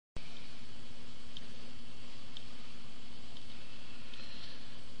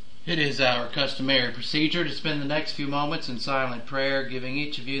It is our customary procedure to spend the next few moments in silent prayer, giving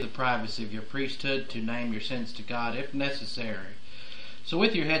each of you the privacy of your priesthood to name your sins to God if necessary. So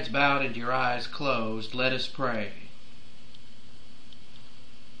with your heads bowed and your eyes closed, let us pray.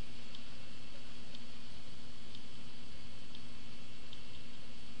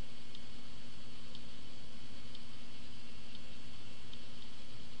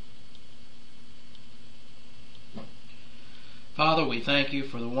 Father, we thank you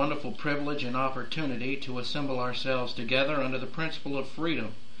for the wonderful privilege and opportunity to assemble ourselves together under the principle of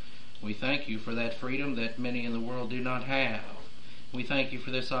freedom. We thank you for that freedom that many in the world do not have. We thank you for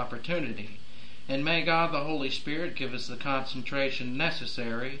this opportunity. And may God the Holy Spirit give us the concentration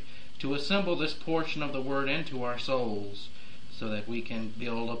necessary to assemble this portion of the Word into our souls, so that we can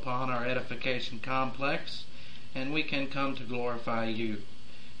build upon our edification complex and we can come to glorify you.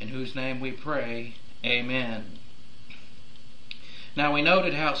 In whose name we pray, Amen. Now we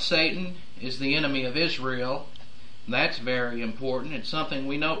noted how Satan is the enemy of Israel. That's very important. It's something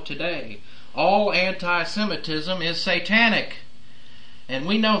we note today. All anti-Semitism is satanic. And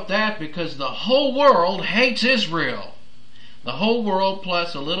we note that because the whole world hates Israel. The whole world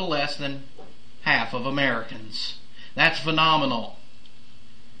plus a little less than half of Americans. That's phenomenal.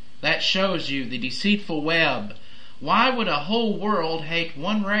 That shows you the deceitful web. Why would a whole world hate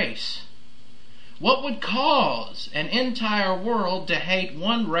one race? What would cause an entire world to hate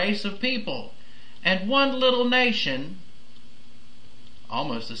one race of people and one little nation,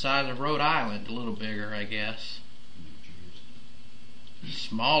 almost the size of Rhode Island, a little bigger, I guess,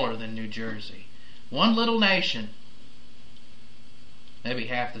 smaller than New Jersey, one little nation, maybe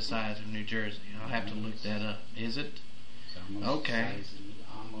half the size of New Jersey? I'll have to look that up. Is it? Okay.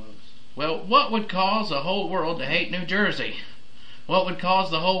 Well, what would cause the whole world to hate New Jersey? What would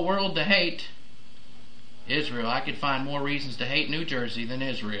cause the whole world to hate Israel? I could find more reasons to hate New Jersey than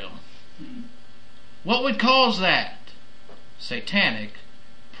Israel. What would cause that? Satanic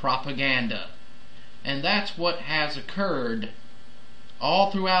propaganda. And that's what has occurred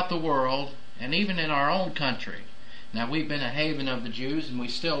all throughout the world and even in our own country. Now, we've been a haven of the Jews, and we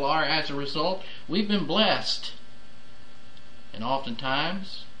still are. As a result, we've been blessed. And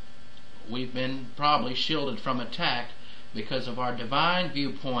oftentimes, we've been probably shielded from attack because of our divine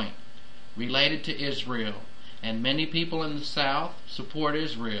viewpoint related to Israel. And many people in the South support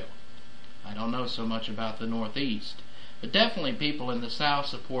Israel. I don't know so much about the Northeast, but definitely people in the South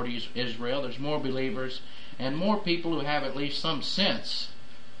support Israel. There's more believers and more people who have at least some sense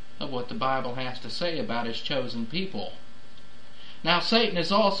of what the Bible has to say about His chosen people. Now, Satan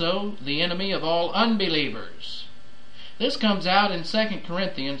is also the enemy of all unbelievers. This comes out in 2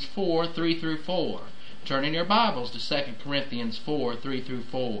 Corinthians 4, 3 through 4. Turn in your Bibles to 2 Corinthians 4, 3 through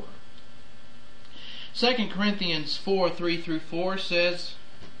 4. 2 Corinthians 4, 3 through 4 says,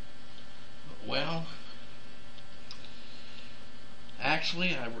 well,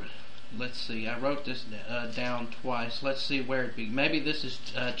 actually, I wrote this down twice. Let's see where it be. Maybe this is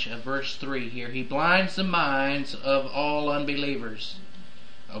verse 3 here. He blinds the minds of all unbelievers.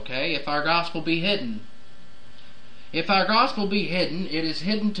 Okay, if our gospel be hidden. If our gospel be hidden, it is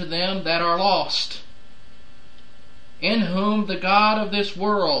hidden to them that are lost, in whom the God of this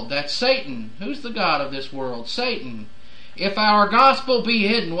world, that's Satan. Who's the God of this world? Satan. If our gospel be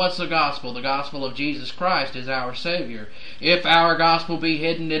hidden, what's the gospel? The gospel of Jesus Christ is our Savior. If our gospel be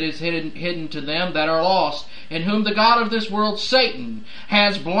hidden, it is hidden to them that are lost, in whom the God of this world, Satan,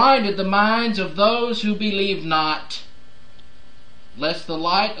 has blinded the minds of those who believe not, lest the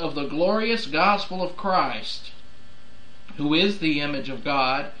light of the glorious gospel of Christ, who is the image of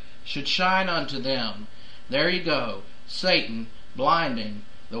God, should shine unto them. There you go. Satan blinding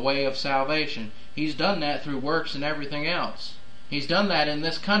the way of salvation. He's done that through works and everything else. He's done that in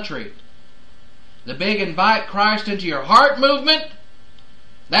this country. The big invite Christ into your heart movement,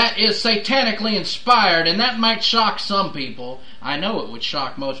 that is satanically inspired, and that might shock some people. I know it would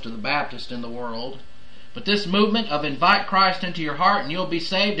shock most of the Baptists in the world. But this movement of invite Christ into your heart and you'll be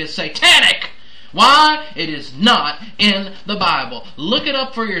saved is satanic. Why? It is not in the Bible. Look it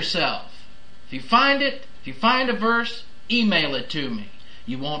up for yourself. If you find it, if you find a verse, email it to me.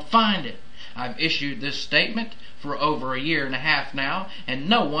 You won't find it. I've issued this statement for over 1.5 years now, and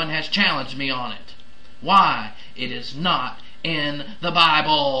no one has challenged me on it. Why? It is not in the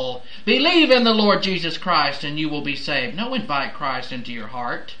Bible. Believe in the Lord Jesus Christ and you will be saved. No, invite Christ into your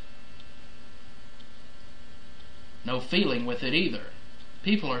heart. No feeling with it either.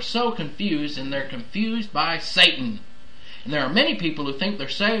 People are so confused, and they're confused by Satan. And there are many people who think they're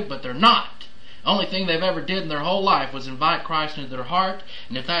saved, but they're not. The only thing they've ever did in their whole life was invite Christ into their heart,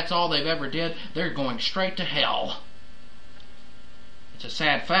 and if that's all they've ever did, they're going straight to hell. It's a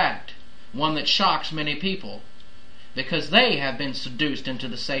sad fact, one that shocks many people, because they have been seduced into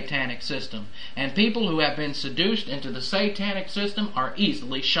the satanic system. And people who have been seduced into the satanic system are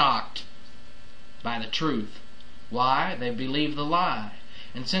easily shocked by the truth. Why? They believe the lie.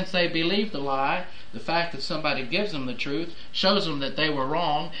 And since they believe the lie, the fact that somebody gives them the truth shows them that they were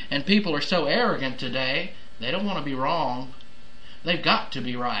wrong. And people are so arrogant today, they don't want to be wrong. They've got to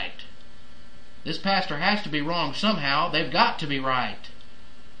be right. This pastor has to be wrong somehow. They've got to be right.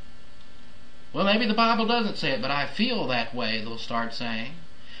 Well, maybe the Bible doesn't say it, but I feel that way, they'll start saying.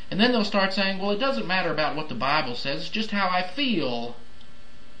 And then they'll start saying, well, it doesn't matter about what the Bible says, it's just how I feel.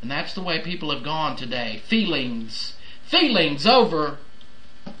 And that's the way people have gone today. Feelings. Feelings over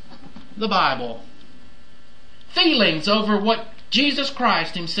the Bible. Feelings over what Jesus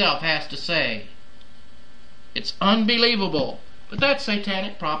Christ himself has to say. It's unbelievable. But that's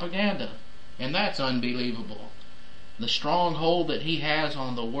satanic propaganda. And that's unbelievable. The stronghold that he has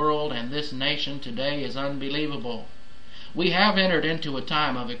on the world and this nation today is unbelievable. We have entered into a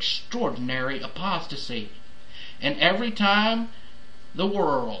time of extraordinary apostasy. And every time the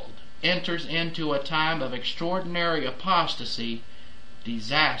world enters into a time of extraordinary apostasy,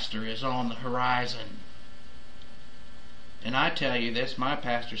 disaster is on the horizon. And I tell you this, my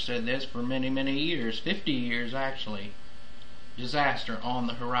pastor said this for many, many years, 50 years actually. Disaster on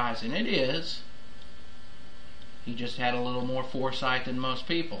the horizon. It is. He just had a little more foresight than most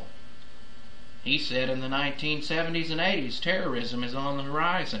people. He said in the 1970s and 80s, terrorism is on the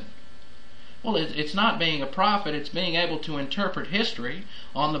horizon. Well, it's not being a prophet, it's being able to interpret history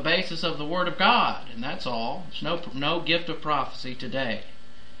on the basis of the Word of God, and that's all. There's no gift of prophecy today.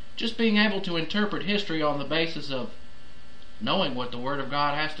 Just being able to interpret history on the basis of knowing what the Word of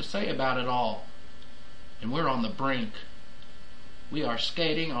God has to say about it all. And we're on the brink. We are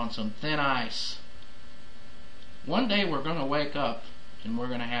skating on some thin ice. One day we're going to wake up and we're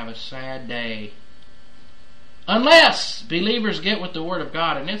going to have a sad day. Unless believers get with the Word of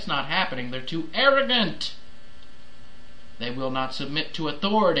God, and it's not happening. They're too arrogant. They will not submit to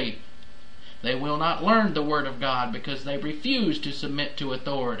authority. They will not learn the Word of God because they refuse to submit to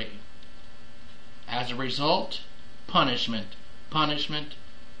authority. As a result, punishment, punishment,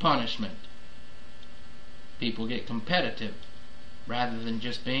 punishment. People get competitive rather than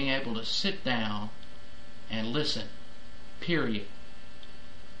just being able to sit down and listen. Period.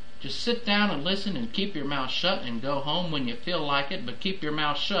 Just sit down and listen and keep your mouth shut and go home when you feel like it, but keep your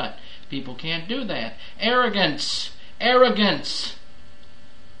mouth shut. People can't do that. Arrogance! Arrogance!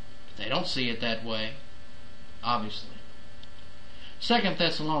 They don't see it that way, obviously. 2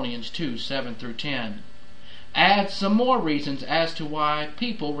 Thessalonians 2, 7 through 10 adds some more reasons as to why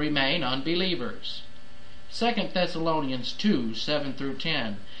people remain unbelievers. 2 Thessalonians 2, 7 through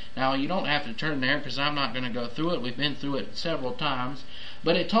 10. Now, you don't have to turn there because I'm not going to go through it. We've been through it several times.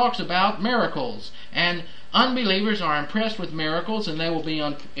 But it talks about miracles. And unbelievers are impressed with miracles, and they will be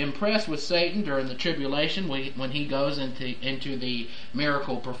impressed with Satan during the tribulation when he goes into the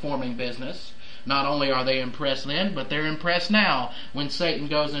miracle performing business. Not only are they impressed then, but they're impressed now when Satan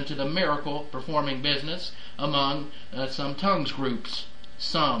goes into the miracle performing business among some tongues groups.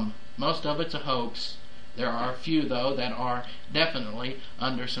 Some. Most of it's a hoax. There are a few, though, that are definitely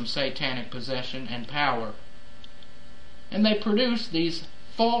under some satanic possession and power. And they produce these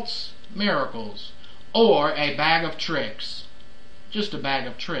false miracles, or a bag of tricks. Just a bag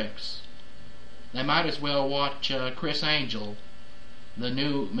of tricks. They might as well watch Chris Angel, the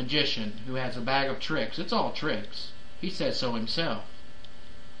new magician, who has a bag of tricks. It's all tricks. He says so himself.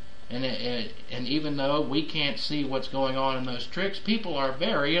 And even though we can't see what's going on in those tricks, people are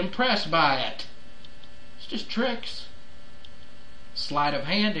very impressed by it. Just tricks, sleight of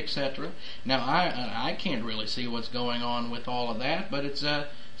hand, etc. Now, I can't really see what's going on with all of that, but it's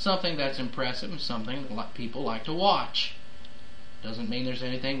something that's impressive and something that people like to watch. Doesn't mean there's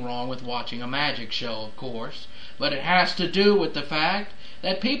anything wrong with watching a magic show, of course, but it has to do with the fact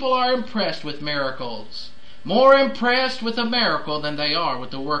that people are impressed with miracles. More impressed with a miracle than they are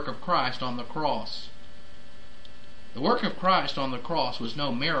with the work of Christ on the cross. The work of Christ on the cross was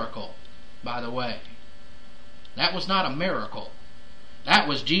no miracle, by the way. That was not a miracle. That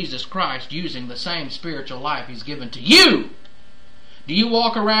was Jesus Christ using the same spiritual life He's given to you. Do you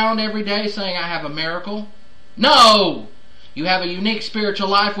walk around every day saying, I have a miracle? No! You have a unique spiritual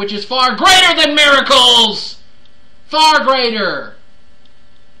life which is far greater than miracles! Far greater!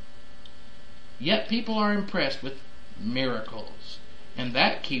 Yet people are impressed with miracles. And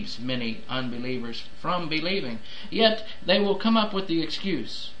that keeps many unbelievers from believing. Yet they will come up with the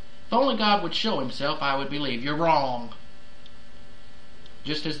excuse. If only God would show Himself, I would believe. You're wrong.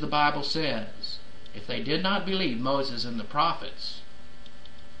 Just as the Bible says, if they did not believe Moses and the prophets,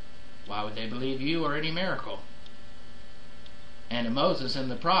 Why would they believe you or any miracle? And Moses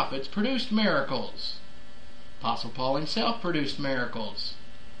and the prophets produced miracles. Apostle Paul himself produced miracles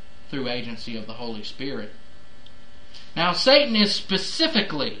through agency of the Holy Spirit. Now, Satan is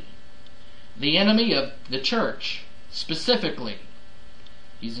specifically the enemy of the church. Specifically.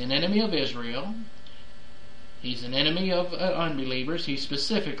 He's an enemy of Israel. He's an enemy of unbelievers. He's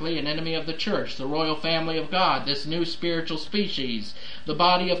specifically an enemy of the church, the royal family of God, this new spiritual species, the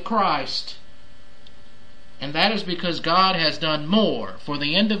body of Christ. And that is because God has done more for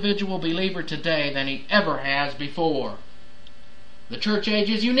the individual believer today than He ever has before. The church age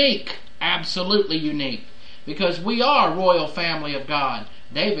is unique, absolutely unique, because we are royal family of God.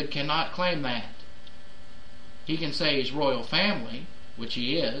 David cannot claim that. He can say he's royal family, which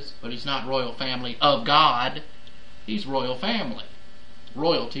he is, but he's not royal family of God. He's royal family,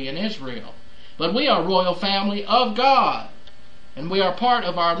 royalty in Israel. But we are royal family of God, and we are part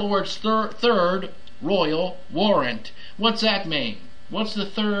of our Lord's third royal warrant. What's that mean? What's the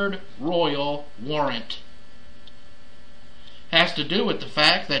third royal warrant? Has to do with the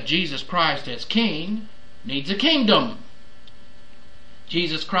fact that Jesus Christ as King needs a kingdom.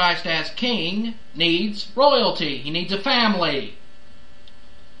 Jesus Christ as King needs royalty. He needs a family.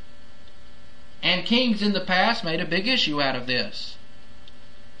 And kings in the past made a big issue out of this.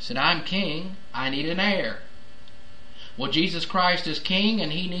 He said, I'm king, I need an heir. Well, Jesus Christ is king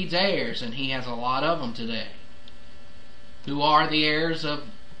and He needs heirs, and He has a lot of them today. Who are the heirs of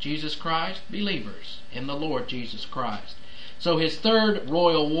Jesus Christ? Believers in the Lord Jesus Christ. So His third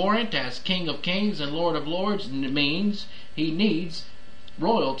royal warrant as King of Kings and Lord of Lords means He needs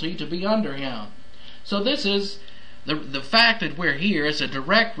royalty to be under Him. So this is the fact that we're here is a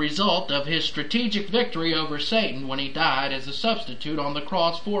direct result of His strategic victory over Satan when He died as a substitute on the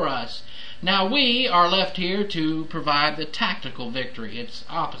cross for us. Now we are left here to provide the tactical victory. It's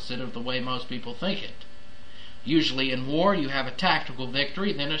opposite of the way most people think it. Usually in war you have a tactical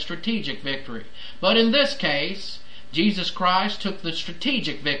victory, then a strategic victory. But in this case, Jesus Christ took the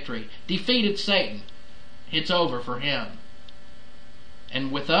strategic victory, defeated Satan. It's over for Him.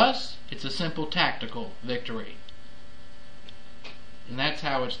 And with us, it's a simple tactical victory. And that's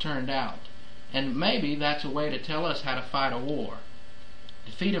how it's turned out. And maybe that's a way to tell us how to fight a war.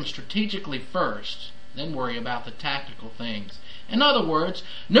 Defeat them strategically first, then worry about the tactical things. In other words,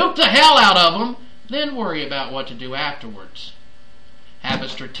 nuke the hell out of them, then worry about what to do afterwards. Have a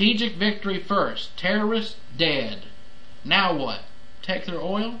strategic victory first. Terrorists, dead. Now what? Take their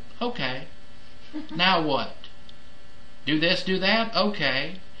oil? Okay. Now what? Do this, do that?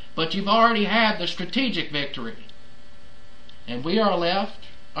 Okay. But you've already had the strategic victory. And we are left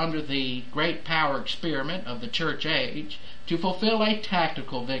under the great power experiment of the church age to fulfill a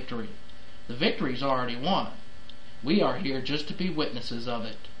tactical victory. The victory's already won. We are here just to be witnesses of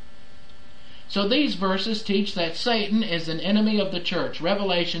it. So these verses teach that Satan is an enemy of the church.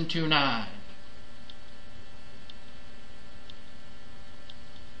 Revelation 2:9.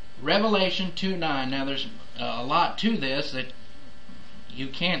 Revelation 2:9. Now there's a lot to this that you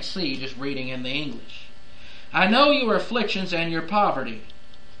can't see just reading in the English. I know your afflictions and your poverty,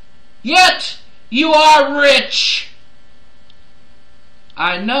 yet you are rich.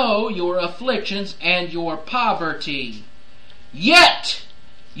 I know your afflictions and your poverty, yet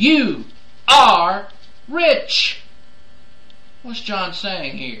you are rich. What's John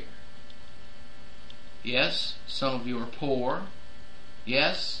saying here? Yes, some of you are poor.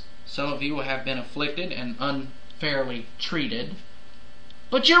 Yes, some of you have been afflicted and unfairly treated.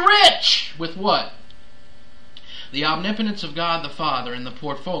 But you're rich! With what? The omnipotence of God the Father in the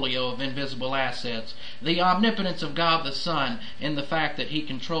portfolio of invisible assets. The omnipotence of God the Son in the fact that He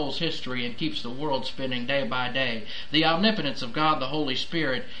controls history and keeps the world spinning day by day. The omnipotence of God the Holy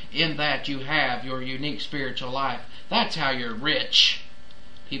Spirit in that you have your unique spiritual life. That's how you're rich.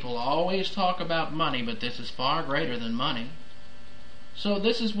 People always talk about money, but this is far greater than money. So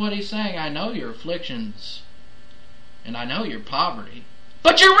this is what He's saying. I know your afflictions and I know your poverty,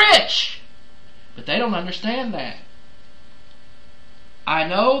 but you're rich! But they don't understand that. I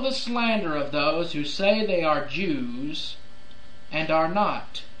know the slander of those who say they are Jews and are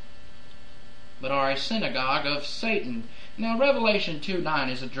not, but are a synagogue of Satan. Now Revelation 2:9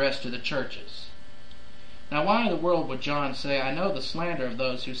 is addressed to the churches. Now why in the world would John say, I know the slander of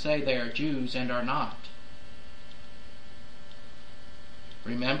those who say they are Jews and are not?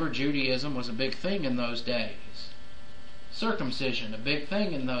 Remember, Judaism was a big thing in those days. Circumcision, a big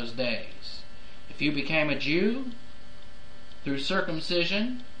thing in those days. If you became a Jew through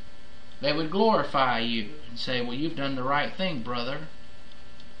circumcision, they would glorify you and say, well, you've done the right thing, brother,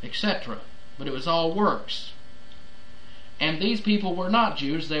 etc. But it was all works. And these people were not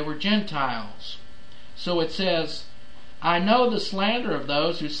Jews, they were Gentiles. So it says, I know the slander of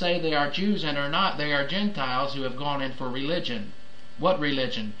those who say they are Jews and are not. They are Gentiles who have gone in for religion. What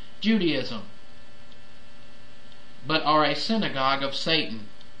religion? Judaism. But are a synagogue of Satan.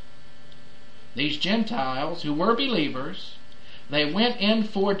 These Gentiles, who were believers, they went in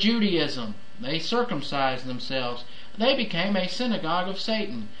for Judaism. They circumcised themselves. They became a synagogue of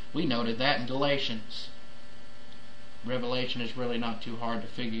Satan. We noted that in Galatians. Revelation is really not too hard to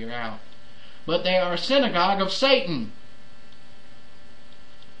figure out. But they are a synagogue of Satan.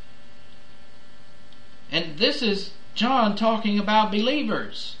 And this is John talking about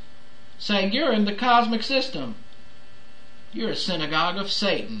believers, saying you're in the cosmic system. You're a synagogue of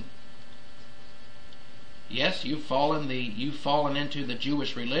Satan. Yes, you've fallen into the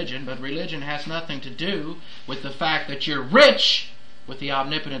Jewish religion, but religion has nothing to do with the fact that you're rich with the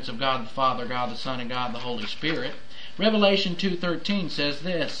omnipotence of God the Father, God the Son, and God the Holy Spirit. Revelation 2:13 says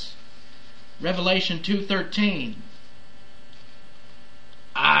this. Revelation 2:13.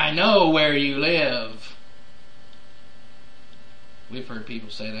 I know where you live. We've heard people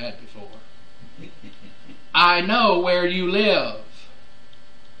say that before. I know where you live,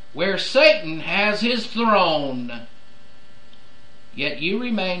 where Satan has his throne. Yet you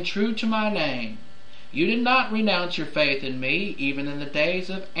remain true to my name. You did not renounce your faith in me, even in the days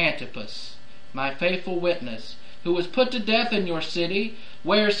of Antipas, my faithful witness, who was put to death in your city,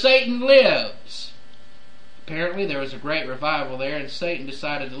 where Satan lives. Apparently there was a great revival there, and Satan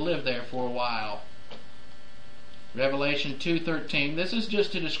decided to live there for a while. Revelation 2:13. This is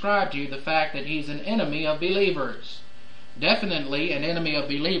just to describe to you the fact that he's an enemy of believers. Definitely an enemy of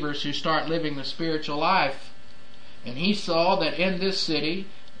believers who start living the spiritual life. And he saw that in this city,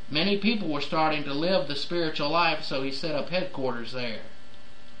 many people were starting to live the spiritual life, so he set up headquarters there.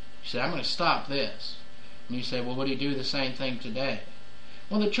 He said, I'm going to stop this. And you say, well, would he do the same thing today?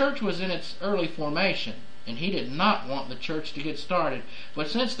 Well, the church was in its early formation, and he did not want the church to get started. But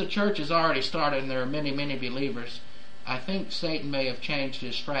since the church has already started and there are many, many believers, I think Satan may have changed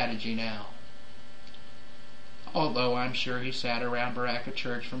his strategy now. Although I'm sure he sat around Berachah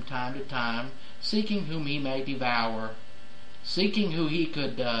Church from time to time, seeking whom he may devour, seeking who he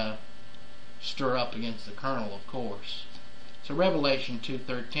could stir up against the colonel, of course. So Revelation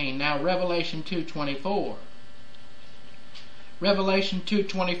 2:13. Now Revelation 2:24. Revelation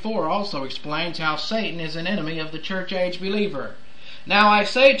 2:24 also explains how Satan is an enemy of the church age believer. Now I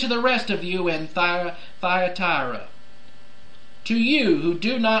say to the rest of you in Thyatira, to you who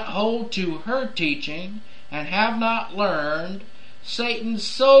do not hold to her teaching and have not learned Satan's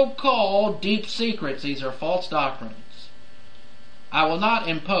so-called deep secrets, these are false doctrines, I will not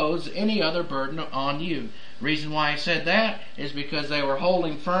impose any other burden on you. Reason why he said that is because they were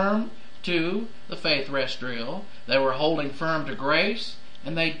holding firm to the faith rest drill. They were holding firm to grace,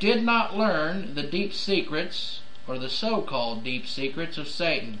 and they did not learn the deep secrets, or the so-called deep secrets of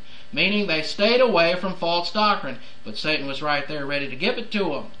Satan, meaning they stayed away from false doctrine, but Satan was right there ready to give it to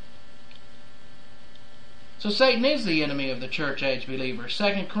them. So Satan is the enemy of the church age believer.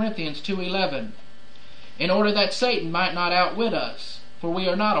 2 Corinthians 2:11. In order that Satan might not outwit us, for we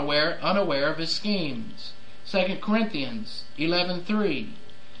are not unaware of his schemes. 2 Corinthians 11:3.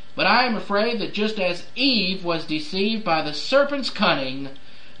 But I am afraid that just as Eve was deceived by the serpent's cunning,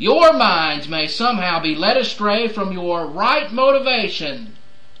 your minds may somehow be led astray from your right motivation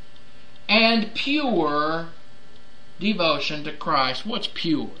and pure devotion to Christ. What's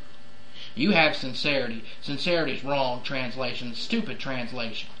pure? You have sincerity. Sincerity is wrong translation, stupid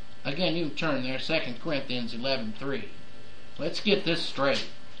translation. Again, you can turn there, 2 Corinthians 11:3. Let's get this straight.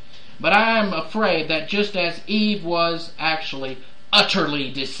 But I am afraid that just as Eve was actually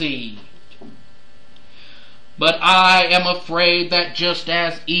utterly deceived. But I am afraid that just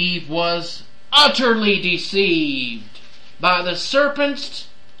as Eve was utterly deceived by the serpent's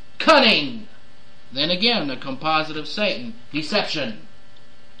cunning, then again the composite of Satan, deception.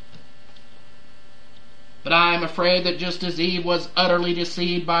 But I am afraid that just as Eve was utterly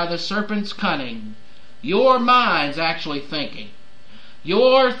deceived by the serpent's cunning, your mind's actually thinking.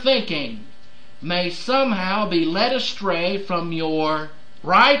 Your thinking may somehow be led astray from your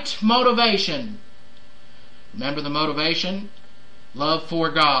right motivation. Remember the motivation? Love for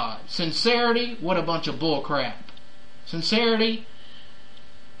God. Sincerity? What a bunch of bull crap. Sincerity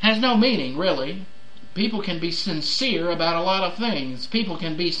has no meaning, really. People can be sincere about a lot of things. People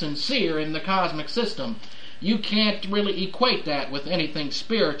can be sincere in the cosmic system. You can't really equate that with anything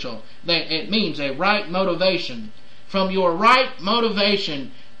spiritual. It means a right motivation. From your right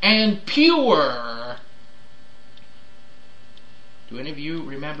motivation and pure. Do any of you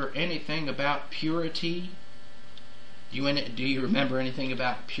remember anything about purity? Do you remember anything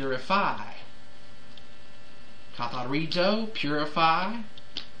about purify? Katharizo, purify.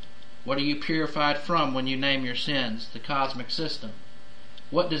 What are you purified from when you name your sins? The cosmic system.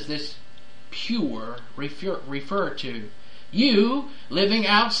 What does this pure refer to? You living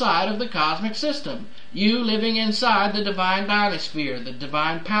outside of the cosmic system. You living inside the divine dynasphere, the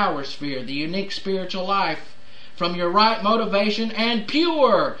divine power sphere, the unique spiritual life from your right motivation and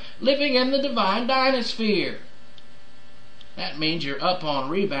pure, living in the divine dynasphere. That means you're up on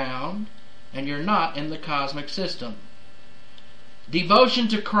rebound and you're not in the cosmic system. Devotion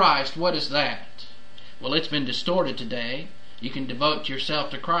to Christ, what is that? Well, it's been distorted today. You can devote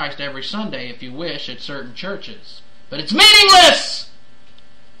yourself to Christ every Sunday if you wish at certain churches. But it's meaningless!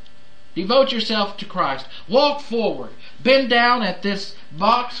 Devote yourself to Christ. Walk forward. Bend down at this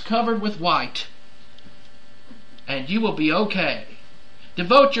box covered with white. And you will be okay.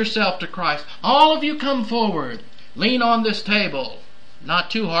 Devote yourself to Christ. All of you come forward. Lean on this table.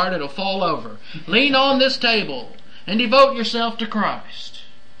 Not too hard, it'll fall over. Lean on this table and devote yourself to Christ.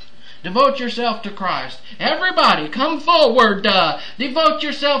 Devote yourself to Christ. Everybody, come forward. Devote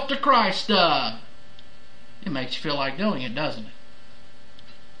yourself to Christ. It makes you feel like doing it, doesn't it?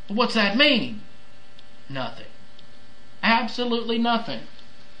 Well, what's that mean? Nothing. Absolutely nothing.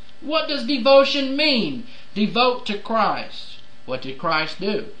 What does devotion mean? Devote to Christ. What did Christ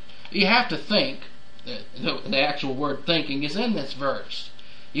do? You have to think. The actual word thinking is in this verse.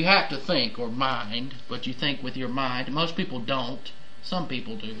 You have to think, or mind, but you think with your mind. Most people don't. Some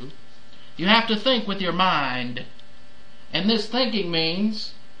people do. You have to think with your mind. And this thinking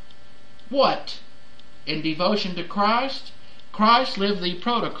means what? In devotion to Christ, Christ lived the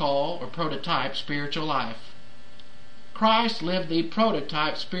protocol or prototype spiritual life. Christ lived the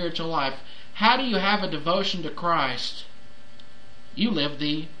prototype spiritual life. How do you have a devotion to Christ? You live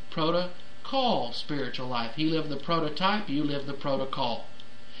the protocol spiritual life. He lived the prototype, you live the protocol.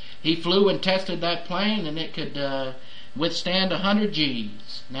 He flew and tested that plane and it could withstand 100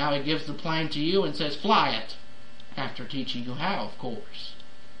 G's. Now he gives the plane to you and says, fly it. After teaching you how, of course.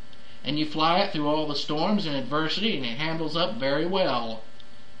 And you fly it through all the storms and adversity and it handles up very well.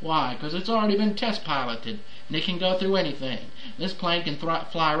 Why? Because it's already been test piloted and it can go through anything. This plane can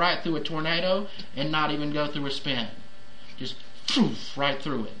fly right through a tornado and not even go through a spin. Just right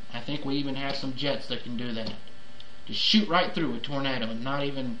through it. I think we even have some jets that can do that. Just shoot right through a tornado and not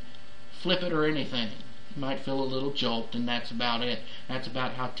even flip it or anything. You might feel a little jolt, and that's about it. That's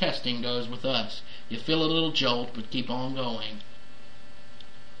about how testing goes with us. You feel a little jolt, but keep on going.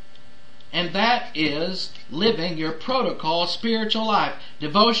 And that is living your protocol spiritual life.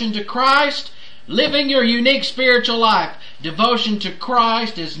 Devotion to Christ, living your unique spiritual life. Devotion to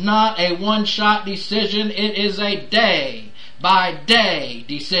Christ is not a one-shot decision. It is a day-by-day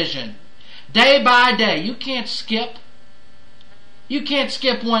decision. Day by day. You can't skip. You can't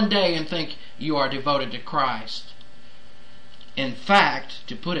skip one day and think you are devoted to Christ. In fact,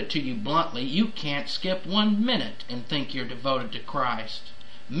 to put it to you bluntly, you can't skip 1 minute and think you're devoted to Christ.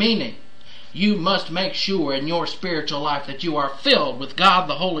 Meaning, you must make sure in your spiritual life that you are filled with God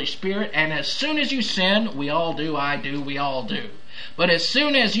the Holy Spirit, and as soon as you sin, we all do, I do, we all do. But as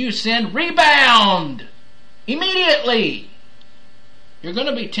soon as you sin, rebound! Immediately! You're going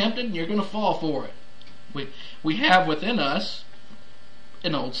to be tempted and you're going to fall for it. We have within us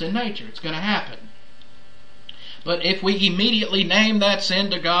an old sin nature. It's going to happen. But if we immediately name that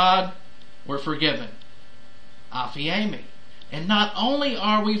sin to God, we're forgiven. R B Thieme. And not only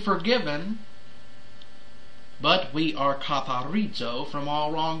are we forgiven, but we are katharizo from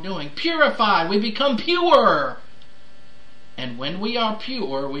all wrongdoing. Purified. We become pure. And when we are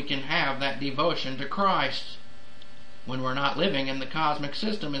pure, we can have that devotion to Christ. When we're not living in the cosmic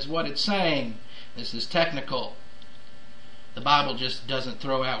system is what it's saying. This is technical. The Bible just doesn't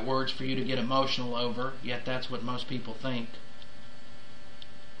throw out words for you to get emotional over, yet that's what most people think.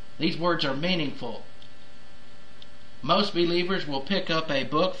 These words are meaningful. Most believers will pick up a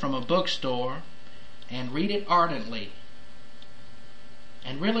book from a bookstore and read it ardently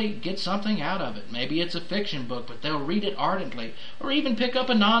and really get something out of it. Maybe it's a fiction book, but they'll read it ardently. Or even pick up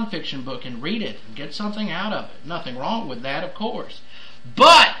a non-fiction book and read it and get something out of it. Nothing wrong with that, of course.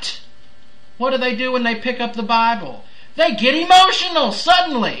 But what do when they pick up the Bible? They get emotional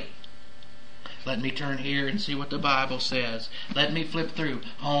suddenly. Let me turn here and see what the Bible says. Let me flip through.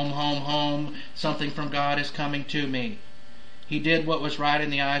 Home, home, home. Something from God is coming to me. He did what was right in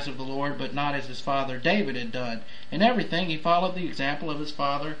the eyes of the Lord, but not as his father David had done. In everything, he followed the example of his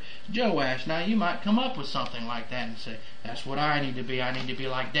father Joash. Now, you might come up with something like that and say, that's what I need to be. I need to be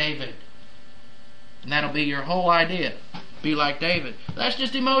like David. And that'll be your whole idea. Be like David. That's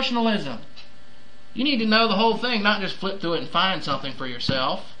just emotionalism. You need to know the whole thing, not just flip through it and find something for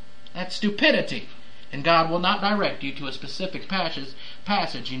yourself. That's stupidity. And God will not direct you to a specific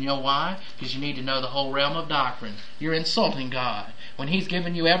passage. You know why? Because you need to know the whole realm of doctrine. You're insulting God. When He's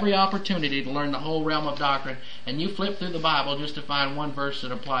given you every opportunity to learn the whole realm of doctrine, and you flip through the Bible just to find one verse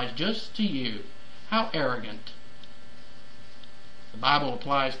that applies just to you. How arrogant. The Bible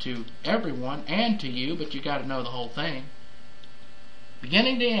applies to everyone and to you, but you got to know the whole thing.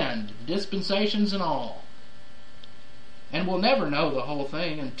 Beginning to end, dispensations and all. And we'll never know the whole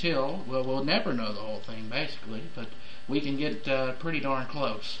thing we'll never know the whole thing basically, but we can get pretty darn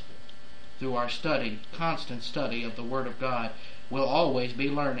close through our constant study of the Word of God. We'll always be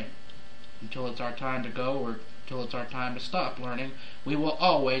learning until it's our time to go or until it's our time to stop learning. We will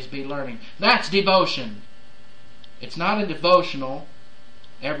always be learning. That's devotion. It's not a devotional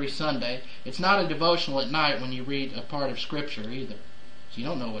every Sunday. It's not a devotional at night when you read a part of Scripture either. So you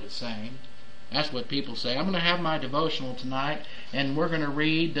don't know what it's saying. That's what people say. I'm going to have my devotional tonight, and we're going to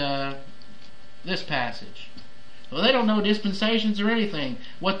read this passage. Well, they don't know dispensations or anything.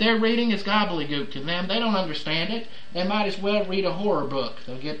 What they're reading is gobbledygook to them. They don't understand it. They might as well read a horror book.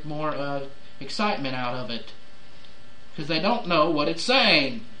 They'll get more excitement out of it because they don't know what it's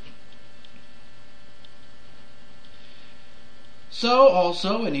saying. So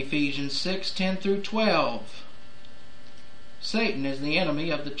also in Ephesians 6:10 through 12, Satan is the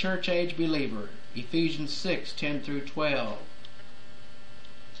enemy of the church age believer. Ephesians 6:10 through 12.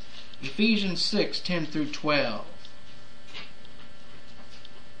 Ephesians 6:10 through 12.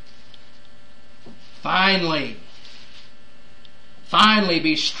 Finally,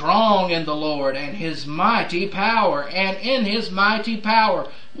 be strong in the Lord and His mighty power. And in His mighty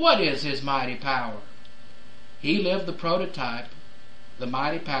power, what is His mighty power? He lived the prototype. The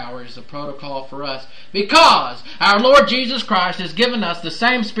mighty power is the protocol for us because our Lord Jesus Christ has given us the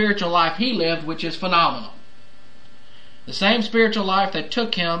same spiritual life He lived, which is phenomenal. The same spiritual life that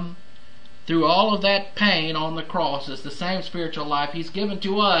took Him through all of that pain on the cross is the same spiritual life He's given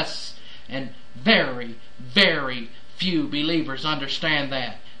to us. And very, very few believers understand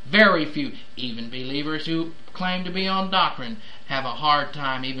that. Very few. Even believers who claim to be on doctrine have a hard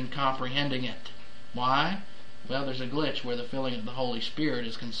time even comprehending it. Why? Well, there's a glitch where the filling of the Holy Spirit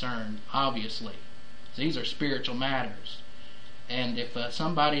is concerned, obviously. These are spiritual matters. And if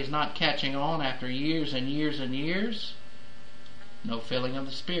somebody is not catching on after years and years and years, no filling of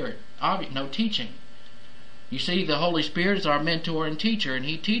the Spirit, no teaching. You see, the Holy Spirit is our mentor and teacher, and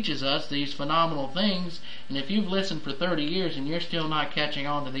He teaches us these phenomenal things. And if you've listened for 30 years and you're still not catching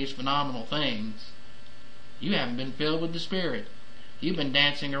on to these phenomenal things, you haven't been filled with the Spirit. You've been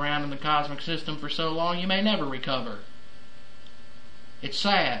dancing around in the cosmic system for so long you may never recover. It's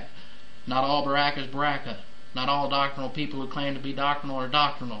sad. Not all Berachah is Berachah. Not all doctrinal people who claim to be doctrinal are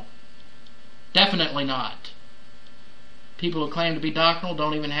doctrinal. Definitely not. People who claim to be doctrinal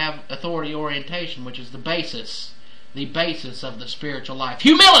don't even have authority orientation, which is the basis of the spiritual life.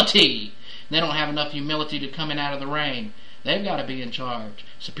 Humility! They don't have enough humility to come in out of the rain. They've got to be in charge.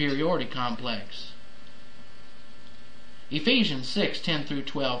 Superiority complex. Ephesians 6:10 through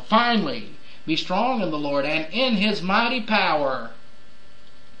 12. Finally, be strong in the Lord and in His mighty power.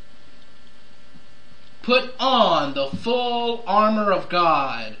 Put on the full armor of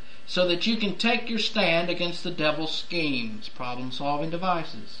God so that you can take your stand against the devil's schemes, problem-solving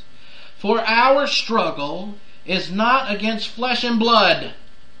devices. For our struggle is not against flesh and blood.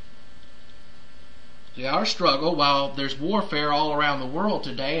 See, our struggle, while there's warfare all around the world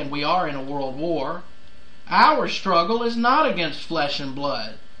today, and we are in a world war, our struggle is not against flesh and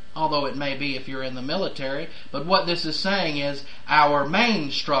blood, although it may be if you're in the military. But what this is saying is our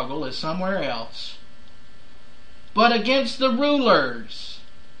main struggle is somewhere else. But against the rulers,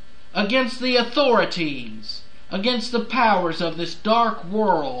 against the authorities, against the powers of this dark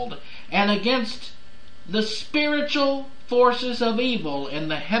world, and against the spiritual forces of evil in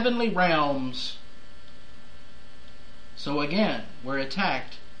the heavenly realms. So again, we're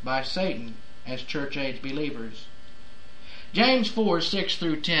attacked by Satan as church-age believers. James 4:6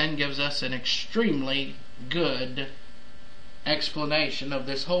 through 10 gives us an extremely good explanation of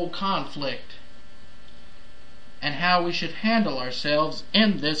this whole conflict and how we should handle ourselves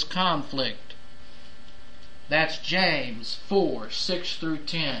in this conflict. That's James 4:6 through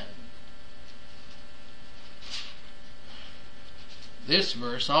 10. This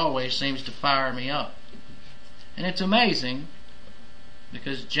verse always seems to fire me up. And it's amazing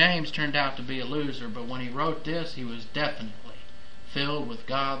because James turned out to be a loser, but when he wrote this, he was definitely filled with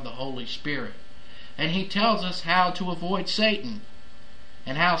God the Holy Spirit. And he tells us how to avoid Satan,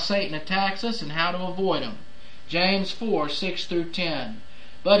 and how Satan attacks us, and how to avoid him. James 4:6 through 10.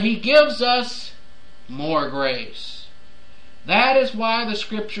 But he gives us more grace. That is why the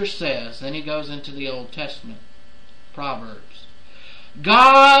Scripture says, then he goes into the Old Testament, Proverbs,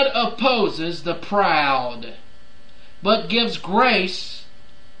 God opposes the proud, but gives grace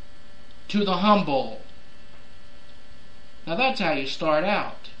to the humble. Now that's how you start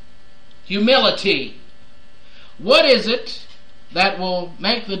out. Humility. What is it that will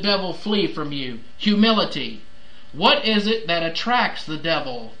make the devil flee from you? Humility. What is it that attracts the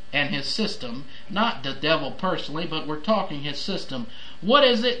devil and his system? Not the devil personally, but we're talking his system. What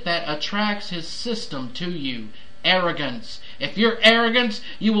is it that attracts his system to you? Arrogance. If you're arrogant,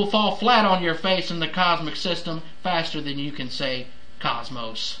 you will fall flat on your face in the cosmic system faster than you can say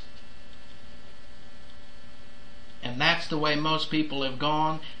cosmos. And that's the way most people have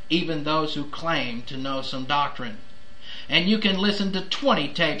gone, even those who claim to know some doctrine. And you can listen to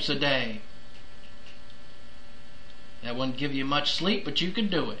 20 tapes a day. That wouldn't give you much sleep, but you could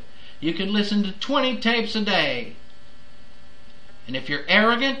do it. You can listen to 20 tapes a day. And if you're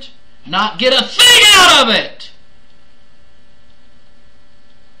arrogant, not get a thing out of it!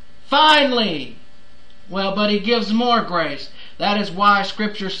 Finally, well, but he gives more grace. That is why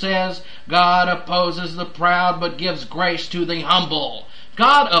Scripture says, God opposes the proud, but gives grace to the humble.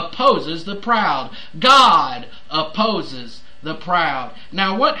 God opposes the proud. God opposes the proud.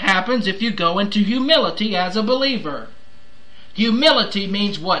 Now, what happens if you go into humility as a believer? Humility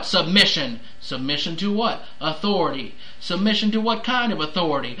means what? Submission. Submission to what? Authority. Submission to what kind of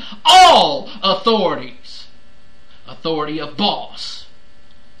authority? All authorities. Authority of boss.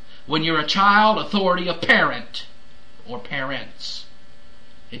 When you're a child, authority of parent or parents.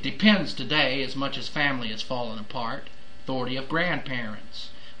 It depends today, as much as family has fallen apart. Authority of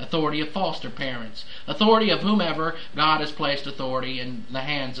grandparents. Authority of foster parents. Authority of whomever God has placed authority in the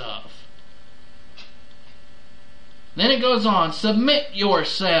hands of. Then it goes on, submit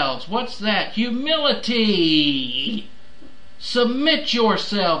yourselves. What's that? Humility. Submit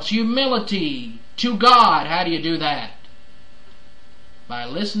yourselves, humility, to God. How do you do that? By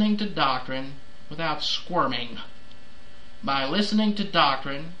listening to doctrine without squirming. By listening to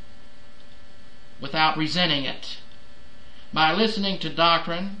doctrine without resenting it. By listening to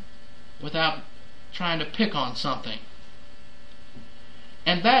doctrine without trying to pick on something.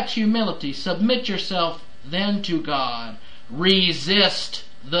 And that's humility. Submit yourself then to God. Resist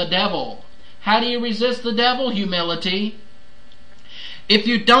the devil. How do you resist the devil? Humility. If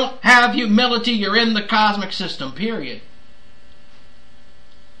you don't have humility, you're in the cosmic system, period.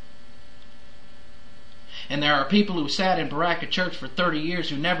 And there are people who sat in Berachah Church for 30 years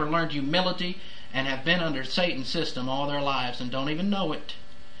who never learned humility and have been under Satan's system all their lives and don't even know it.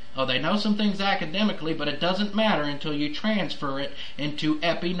 Oh, they know some things academically, but it doesn't matter until you transfer it into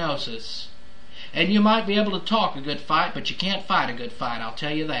epignosis. And you might be able to talk a good fight, but you can't fight a good fight, I'll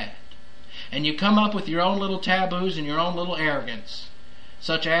tell you that. And you come up with your own little taboos and your own little arrogance.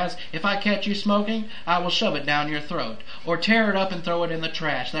 Such as, if I catch you smoking, I will shove it down your throat. Or tear it up and throw it in the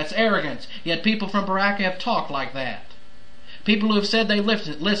trash. That's arrogance. Yet people from Berachah have talked like that. People who have said they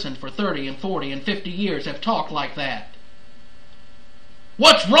listened for 30 and 40 and 50 years have talked like that.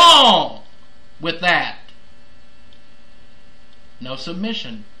 What's wrong with that? No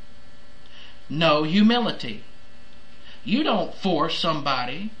submission. No humility. You don't force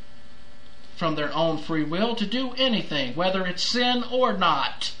somebody from their own free will to do anything, whether it's sin or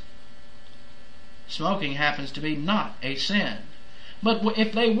not. Smoking happens to be not a sin. But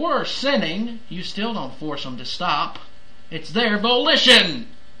if they were sinning, you still don't force them to stop. It's their volition.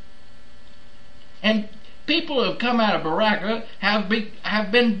 And people who have come out of Berachah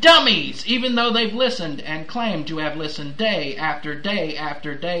have been dummies, even though they've listened and claimed to have listened day after day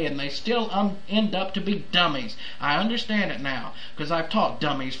after day, and they still end up to be dummies. I understand it now, because I've taught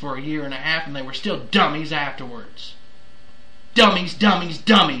dummies for a year and a half, and they were still dummies afterwards. Dummies, dummies,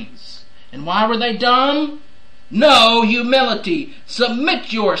 dummies. And why were they dumb? No humility.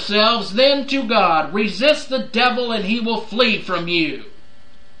 Submit yourselves then to God. Resist the devil, and he will flee from you.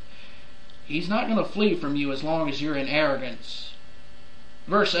 He's not going to flee from you as long as you're in arrogance.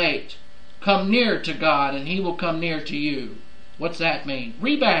 Verse 8. Come near to God, and he will come near to you. What's that mean?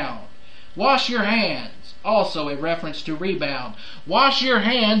 Rebound. Wash your hands. Also a reference to rebound. Wash your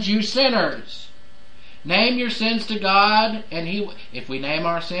hands, you sinners. Name your sins to God, and if we name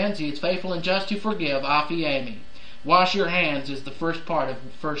our sins, he is faithful and just to forgive. R B Thieme. Wash your hands is the first part of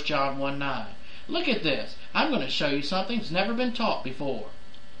 1 John 1:9. Look at this. I'm going to show you something that's never been taught before.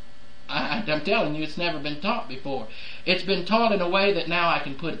 I'm telling you, it's never been taught before. It's been taught in a way that now I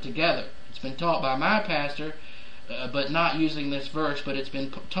can put it together. It's been taught by my pastor, but not using this verse, but it's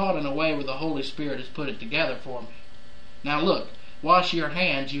been taught in a way where the Holy Spirit has put it together for me. Now look, wash your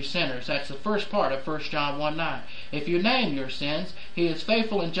hands, you sinners. That's the first part of 1 John 1:9. If you name your sins, He is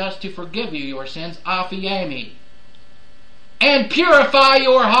faithful and just to forgive you your sins, R B Thieme, and purify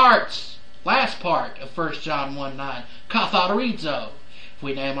your hearts. Last part of 1 John 1:9. Katharizo. If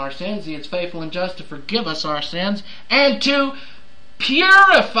we name our sins, He is faithful and just to forgive us our sins and to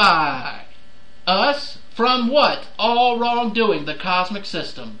purify us from what? All wrongdoing, the cosmic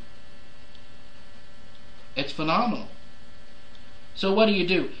system. It's phenomenal. So what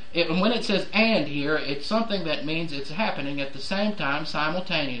do? And when it says "and" here, it's something that means it's happening at the same time,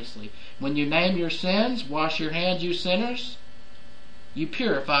 simultaneously. When you name your sins, wash your hands, you sinners, you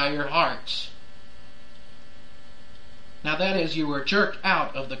purify your hearts. Now that is, you were jerked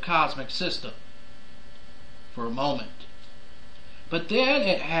out of the cosmic system for a moment. But then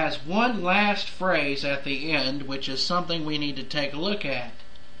it has one last phrase at the end, which is something we need to take a look at.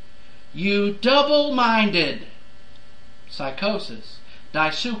 You double-minded. Psychosis.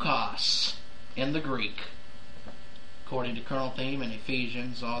 Disukos in the Greek, according to Colonel Thieme in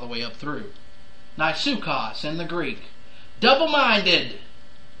Ephesians all the way up through. Disukos in the Greek. Double-minded.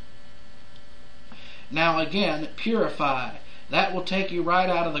 Now again, purify. That will take you right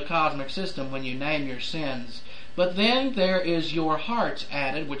out of the cosmic system when you name your sins. But then there is your hearts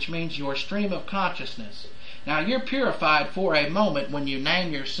added, which means your stream of consciousness. Now you're purified for a moment when you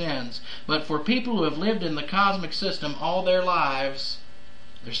name your sins, but for people who have lived in the cosmic system all their lives,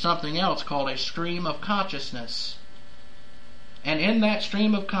 there's something else called a stream of consciousness. And in that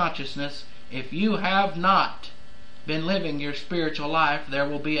stream of consciousness, if you have not been living your spiritual life, there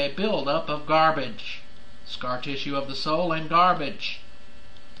will be a buildup of garbage, scar tissue of the soul and garbage.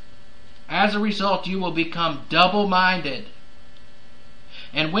 As a result, you will become double-minded.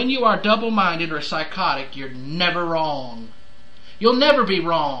 And when you are double-minded or psychotic, you're never wrong. You'll never be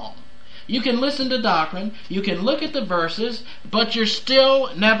wrong. You can listen to doctrine, you can look at the verses, but you're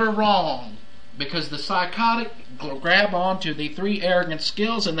still never wrong. Because the psychotic grab onto the three arrogant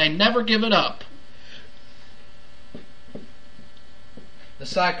skills and they never give it up. The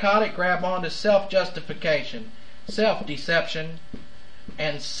psychotic grab onto self-justification, self-deception,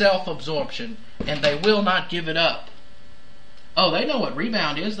 and self-absorption, and they will not give it up. Oh, they know what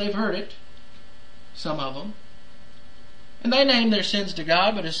rebound is. They've heard it. Some of them. And they name their sins to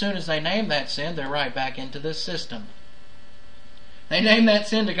God, but as soon as they name that sin, they're right back into this system. They name that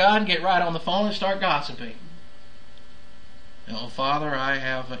sin to God and get right on the phone and start gossiping. Oh, Father, I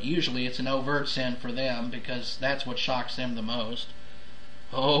have... Usually it's an overt sin for them because that's what shocks them the most.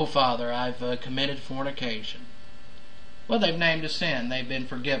 Oh, Father, I've committed fornication. Well, they've named a sin. They've been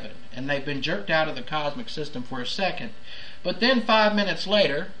forgiven. And they've been jerked out of the cosmic system for a second. But then 5 minutes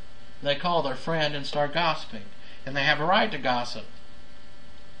later, they call their friend and start gossiping. And they have a right to gossip.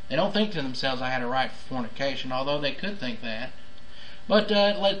 They don't think to themselves, I had a right for fornication, although they could think that. But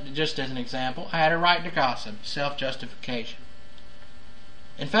just as an example, I had a right to gossip, self-justification.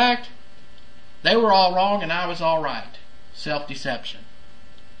 In fact, they were all wrong and I was all right, self-deception.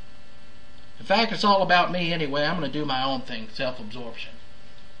 In fact, it's all about me anyway. I'm going to do my own thing, self-absorption.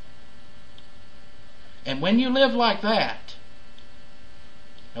 And when you live like that,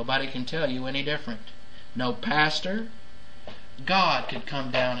 nobody can tell you any different. No pastor, God could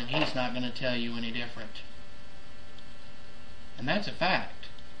come down and He's not going to tell you any different. And that's a fact.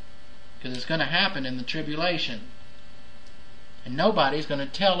 Because it's going to happen in the tribulation. And nobody's going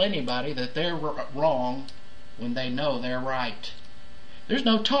to tell anybody that they're wrong when they know they're right. There's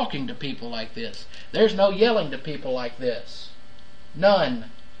no talking to people like this. There's no yelling to people like this.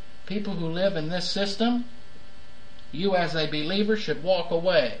 None. People who live in this system, you as a believer should walk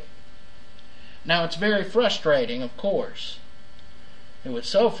away. Now it's very frustrating, of course. It was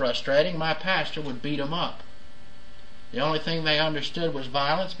so frustrating, my pastor would beat them up. The only thing they understood was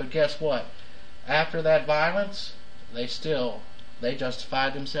violence, but guess what? After that violence, they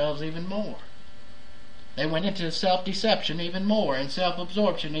justified themselves even more. They went into self-deception even more and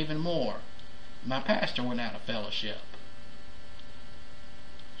self-absorption even more. My pastor went out of fellowship.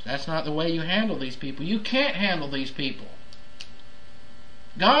 That's not the way you handle these people. You can't handle these people.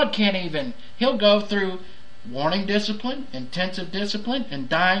 God can't even. He'll go through warning discipline, intensive discipline, and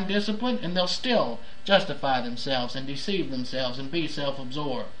dying discipline, and they'll still justify themselves and deceive themselves and be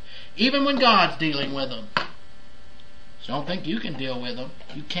self-absorbed. Even when God's dealing with them. So don't think you can deal with them.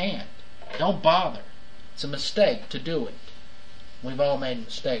 You can't. Don't bother. It's a mistake to do it. We've all made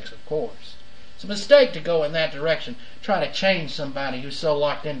mistakes, of course. It's a mistake to go in that direction. Try to change somebody who's so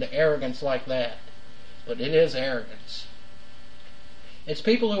locked into arrogance like that. But it is arrogance. It's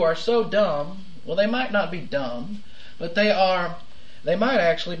people who are so dumb. Well, they might not be dumb, but they might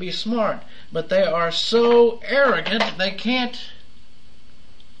actually be smart, but they are so arrogant they can't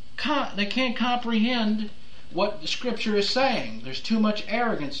can't comprehend what the Scripture is saying. There's too much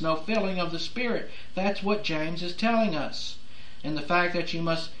arrogance, no filling of the Spirit. That's what James is telling us. And the fact that you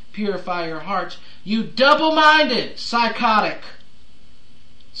must purify your hearts. You double-minded, psychotic.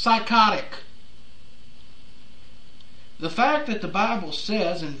 The fact that the Bible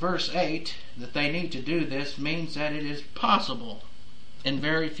says in verse 8 that they need to do this means that it is possible in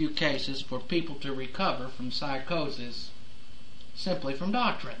very few cases for people to recover from psychosis simply from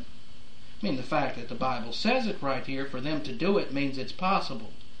doctrine. I mean, the fact that the Bible says it right here, for them to do it means it's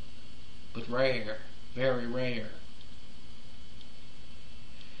possible. But rare, very rare.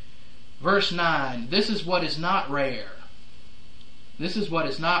 Verse 9, this is what is not rare. This is what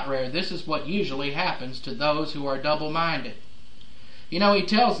is not rare. This is what usually happens to those who are double-minded. You know, he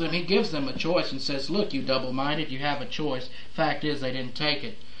tells them, he gives them a choice and says, look, you double-minded, you have a choice. Fact is, they didn't take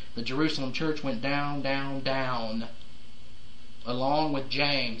it. The Jerusalem church went down, down, down. Along with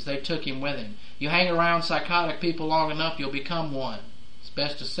James. They took him with him. You hang around psychotic people long enough, you'll become one. It's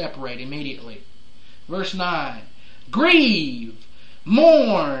best to separate immediately. Verse 9, grieve,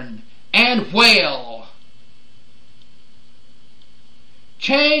 mourn, and wail.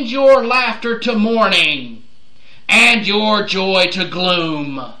 Change your laughter to mourning, and your joy to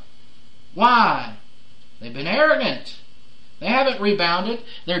gloom. Why? They've been arrogant. They haven't rebounded.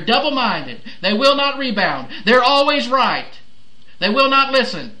 They're double-minded. They will not rebound. They're always right. They will not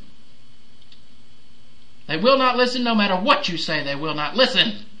listen. They will not listen no matter what you say. They will not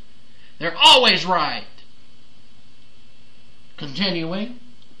listen. They're always right. Continuing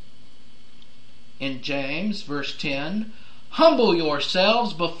in James, verse 10, humble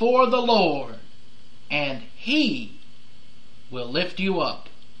yourselves before the Lord, and He will lift you up.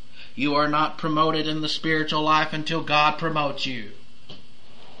 You are not promoted in the spiritual life until God promotes you.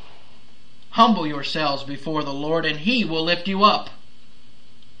 Humble yourselves before the Lord, and He will lift you up.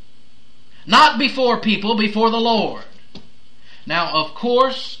 Not before people, before the Lord. Now, of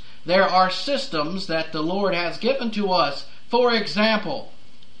course, there are systems that the Lord has given to us. For example,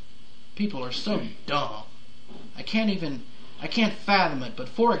 people are so dumb. I can't fathom it. But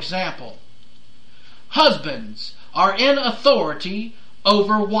for example, husbands are in authority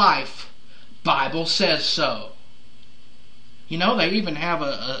over wife. Bible says so. You know, they even have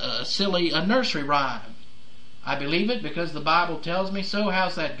a silly nursery rhyme. I believe it because the Bible tells me so.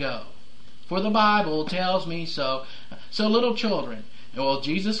 How's that go? For the Bible tells me so. So little children, well,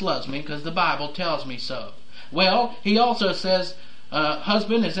 Jesus loves me because the Bible tells me so. Well, he also says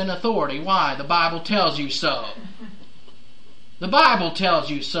husband is in authority. Why? The Bible tells you so. The Bible tells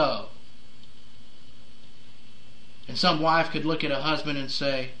you so. And some wife could look at a husband and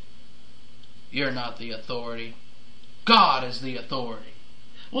say, you're not the authority. God is the authority.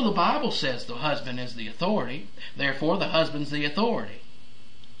 Well, the Bible says the husband is the authority. Therefore, the husband's the authority.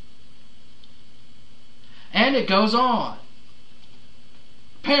 And it goes on.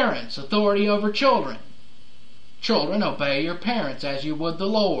 Parents, authority over children. Children, obey your parents as you would the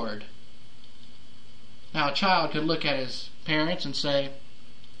Lord. Now, a child could look at his parents and say,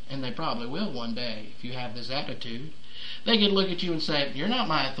 and they probably will one day if you have this attitude, they could look at you and say, you're not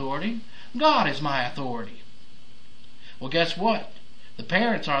my authority. God is my authority. Well, guess what? The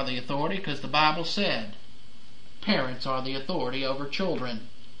parents are the authority because the Bible said parents are the authority over children.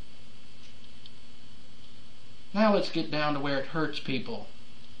 Now let's get down to where it hurts people.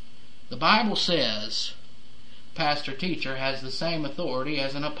 The Bible says pastor-teacher has the same authority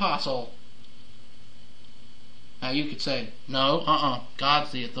as an apostle. Now you could say, no,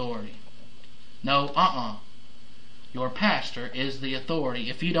 God's the authority. No, your pastor is the authority.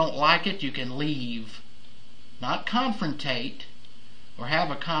 If you don't like it, you can leave. Not confrontate or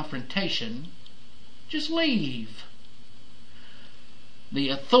have a confrontation. Just leave. The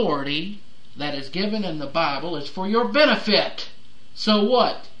authority that is given in the Bible is for your benefit. So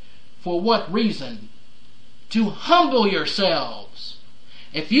what? For what reason? To humble yourselves.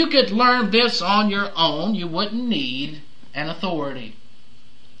 If you could learn this on your own, you wouldn't need an authority.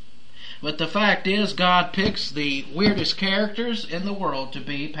 But the fact is, God picks the weirdest characters in the world to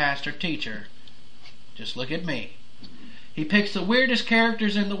be pastor-teacher. Just look at me. He picks the weirdest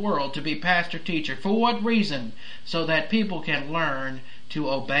characters in the world to be pastor-teacher. For what reason? So that people can learn to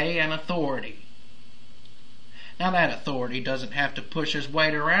obey an authority. Now that authority doesn't have to push his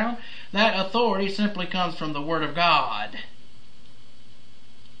weight around. That authority simply comes from the Word of God.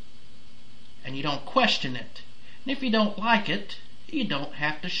 And you don't question it. And if you don't like it, you don't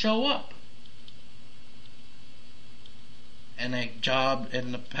have to show up. And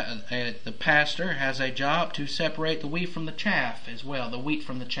the pastor has a job to separate the wheat from the chaff as well, the wheat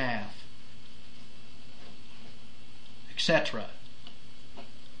from the chaff, etc.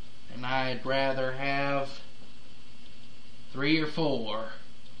 and I'd rather have 3 or 4,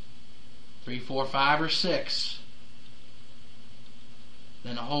 3, 4, 5, or 6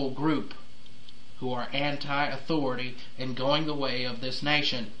 than a whole group who are anti-authority and going the way of this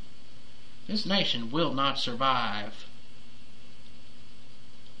nation. This nation will not survive.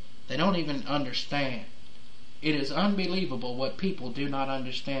 They don't even understand. It is unbelievable what people do not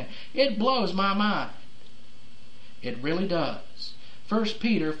understand. It blows my mind. It really does. 1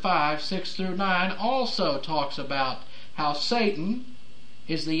 Peter 5, 6 through 9 also talks about how Satan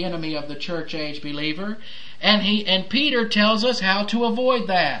is the enemy of the church age believer, and Peter tells us how to avoid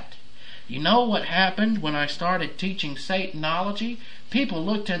that. You know what happened when I started teaching Satanology? People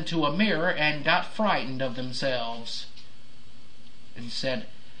looked into a mirror and got frightened of themselves and said,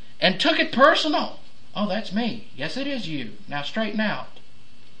 and took it personal. Oh, that's me. Yes, it is you. Now straighten out.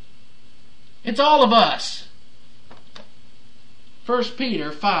 It's all of us. 1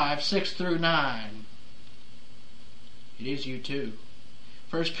 Peter 5, 6 through 9. It is you too.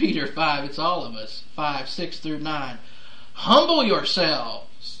 1 Peter 5, it's all of us. 5, 6 through 9. Humble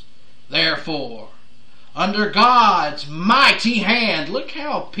yourselves, therefore, under God's mighty hand. Look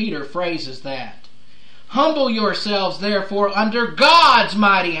how Peter phrases that. Humble yourselves, therefore, under God's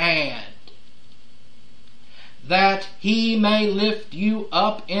mighty hand, that He may lift you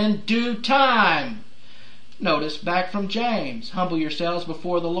up in due time. Notice back from James. Humble yourselves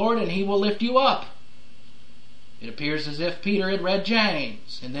before the Lord, and He will lift you up. It appears as if Peter had read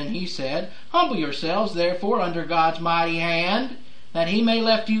James. And then he said, humble yourselves, therefore, under God's mighty hand, that He may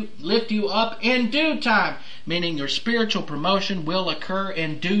lift you up in due time. Meaning your spiritual promotion will occur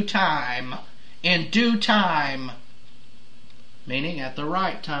in due time. In due time. Meaning at the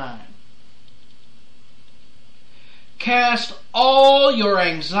right time. Cast all your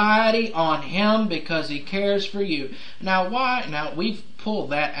anxiety on Him because He cares for you. Now why? Now we've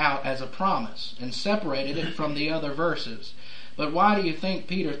pulled that out as a promise and separated it from the other verses. But why do you think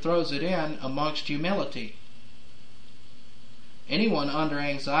Peter throws it in amongst humility? Anyone under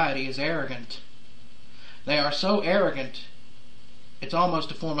anxiety is arrogant. They are so arrogant, it's almost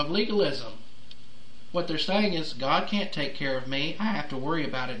a form of legalism. What they're saying is, God can't take care of me. I have to worry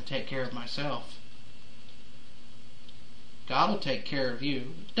about it and take care of myself. God will take care of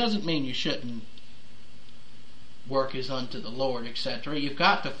you. It doesn't mean you shouldn't work as unto the Lord, etc. You've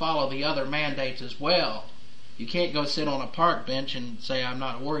got to follow the other mandates as well. You can't go sit on a park bench and say, I'm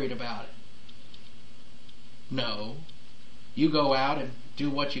not worried about it. No. You go out and do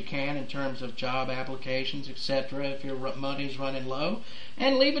what you can in terms of job applications, etc. if your money's running low,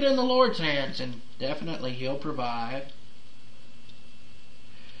 and leave it in the Lord's hands, and definitely He'll provide.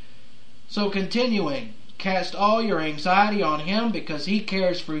 So continuing, cast all your anxiety on Him because He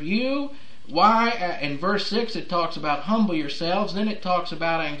cares for you. Why? In verse 6 it talks about humble yourselves, then it talks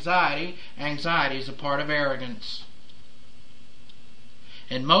about anxiety. Anxiety is a part of arrogance.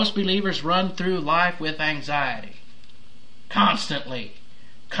 And most believers run through life with anxiety. Constantly.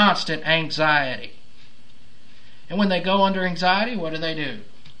 Constant anxiety. And when they go under anxiety, what do?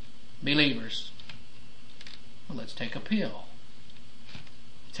 Believers. Well, let's take a pill.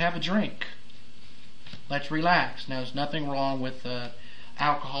 Let's have a drink. Let's relax. Now, there's nothing wrong with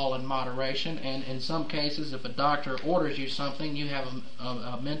alcohol in moderation, and in some cases, if a doctor orders you something, you have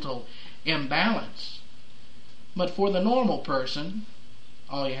a mental imbalance. But for the normal person,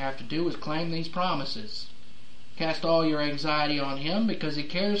 all you have to do is claim these promises. Cast all your anxiety on Him because He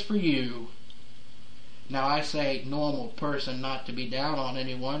cares for you. Now, I say normal person not to be down on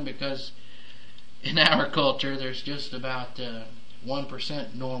anyone, because in our culture there's just about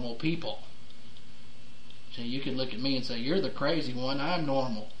 1% normal people. So you can look at me and say, you're the crazy one, I'm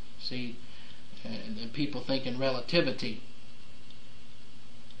normal. See, and people think in relativity.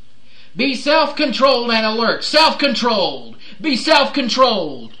 Be self-controlled and alert. Self-controlled. Be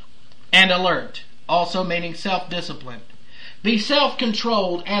self-controlled and alert. Also meaning self-disciplined. Be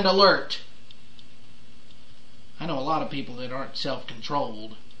self-controlled and alert. I know a lot of people that aren't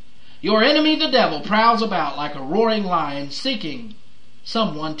self-controlled. Your enemy, the devil, prowls about like a roaring lion, seeking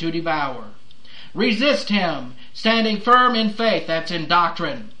someone to devour. Resist him, standing firm in faith. That's in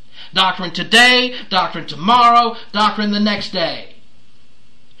doctrine. Doctrine today, doctrine tomorrow, doctrine the next day.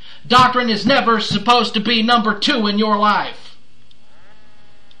 Doctrine is never supposed to be number 2 in your life.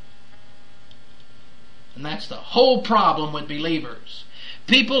 And that's the whole problem with believers.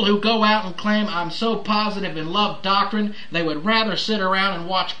 People who go out and claim, I'm so positive and love doctrine, they would rather sit around and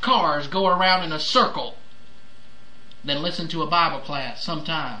watch cars go around in a circle than listen to a Bible class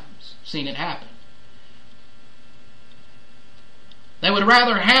sometimes. Seen it happen. They would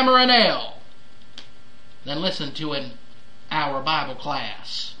rather hammer a nail than listen to an hour Bible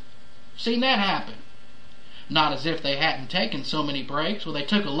class. Seen that happen. Not as if they hadn't taken so many breaks. Well, they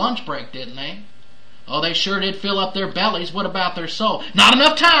took a lunch break, didn't they? Oh, they sure did fill up their bellies. What about their soul? Not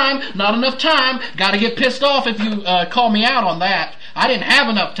enough time. Not enough time. Got to get pissed off if you call me out on that. I didn't have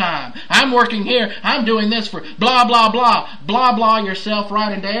enough time. I'm working here. I'm doing this for blah, blah, blah. Blah, blah yourself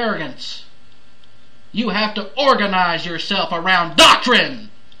right into arrogance. You have to organize yourself around doctrine.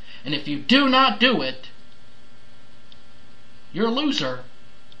 And if you do not do it, you're a loser.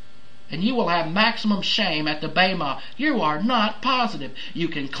 And you will have maximum shame at the Bema. You are not positive. You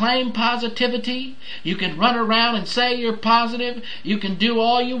can claim positivity. You can run around and say you're positive. You can do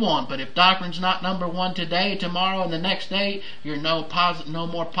all you want. But if doctrine's not number one today, tomorrow, and the next day, you're no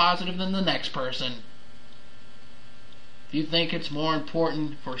more positive than the next person. If you think it's more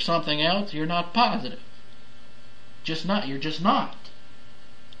important for something else, you're not positive. Just not. You're just not.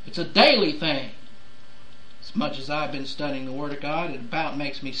 It's a daily thing. As much as I've been studying the Word of God, it about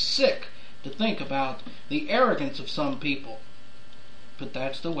makes me sick to think about the arrogance of some people. But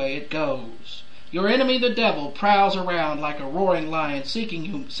that's the way it goes. Your enemy the devil prowls around like a roaring lion,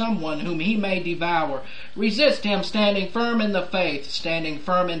 seeking someone whom he may devour. Resist him, standing firm in the faith, standing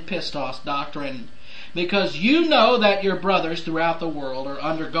firm in pistos doctrine. Because you know that your brothers throughout the world are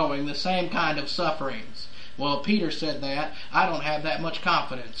undergoing the same kind of sufferings. Well, Peter said that. I don't have that much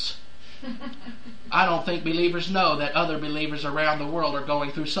confidence. I don't think believers know that other believers around the world are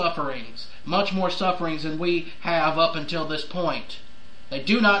going through sufferings. Much more sufferings than we have up until this point. They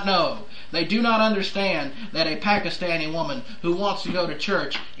do not know. They do not understand that a Pakistani woman who wants to go to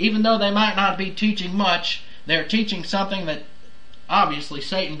church, even though they might not be teaching much, they're teaching something that obviously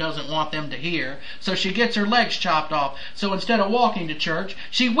Satan doesn't want them to hear. So she gets her legs chopped off. So instead of walking to church,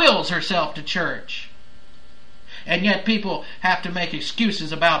 she wills herself to church. And yet people have to make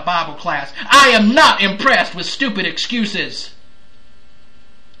excuses about Bible class. I am not impressed with stupid excuses.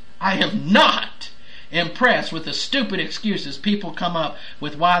 I am not impressed with the stupid excuses people come up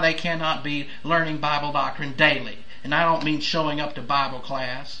with why they cannot be learning Bible doctrine daily. And I don't mean showing up to Bible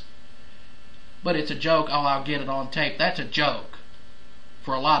class. But it's a joke. Oh, I'll get it on tape. That's a joke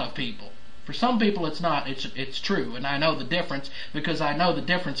for a lot of people. For some people it's not. It's true. And I know the difference because I know the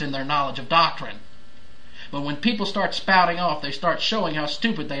difference in their knowledge of doctrine. But when people start spouting off, they start showing how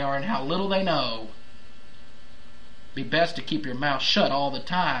stupid they are and how little they know. Be best to keep your mouth shut all the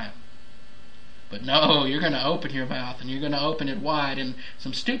time. But no, you're going to open your mouth and you're going to open it wide and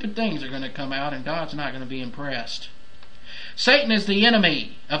some stupid things are going to come out and God's not going to be impressed. Satan is the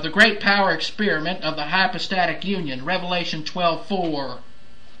enemy of the great power experiment of the hypostatic union, Revelation 12:4.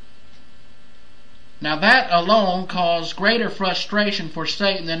 Now that alone caused greater frustration for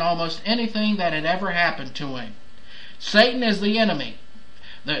Satan than almost anything that had ever happened to him. Satan is the enemy,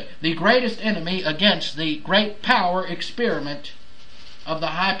 the greatest enemy against the great power experiment of the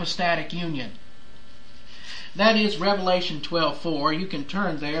hypostatic union. That is Revelation 12:4. You can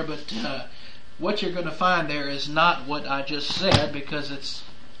turn there, but what you're going to find there is not what I just said because it's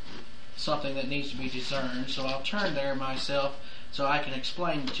something that needs to be discerned. So I'll turn there myself so I can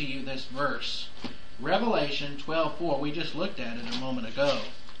explain to you this verse. Revelation 12:4. We just looked at it a moment ago.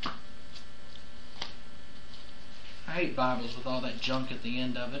 I hate Bibles with all that junk at the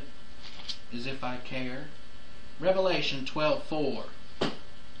end of it, as if I care. Revelation 12:4.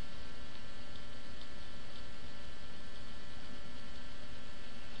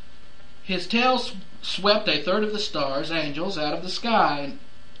 His tail swept a third of the stars, angels, out of the sky,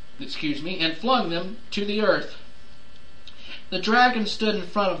 and flung them to the earth. The dragon stood in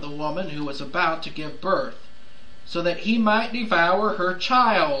front of the woman who was about to give birth, so that he might devour her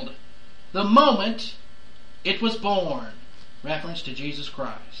child the moment it was born. Reference to Jesus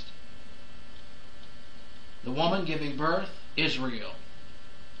Christ. The woman giving birth, Israel.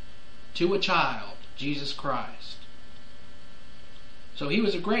 To a child, Jesus Christ. So he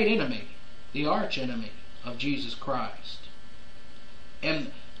was a great enemy, the arch enemy of Jesus Christ.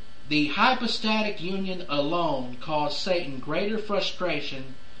 And the hypostatic union alone caused Satan greater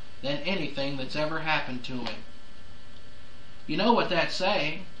frustration than anything that's ever happened to him. You know what that's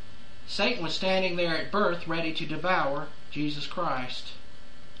saying? Satan was standing there at birth ready to devour Jesus Christ.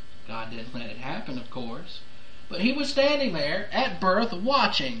 God didn't let it happen, of course. But he was standing there at birth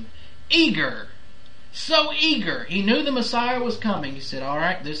watching, eager, so eager. He knew the Messiah was coming. He said, all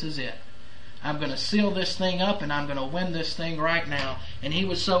right, this is it. I'm going to seal this thing up and I'm going to win this thing right now. And he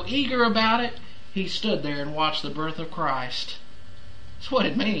was so eager about it, he stood there and watched the birth of Christ. That's what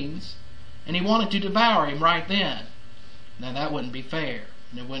it means. And he wanted to devour him right then. Now that wouldn't be fair.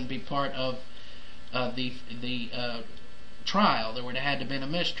 And it wouldn't be part of the trial. There would have had to have been a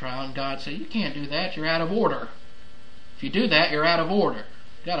mistrial. And God said, you can't do that. You're out of order. If you do that, you're out of order.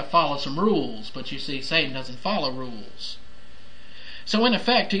 Got to follow some rules, but you see, Satan doesn't follow rules. So in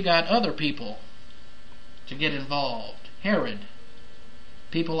effect, he got other people to get involved. Herod.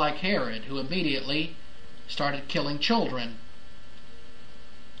 People like Herod, who immediately started killing children.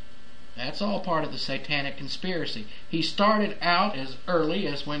 That's all part of the satanic conspiracy. He started out as early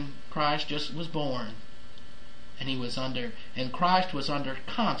as when Christ just was born. And Christ was under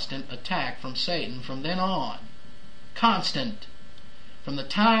constant attack from Satan from then on. Constant. From the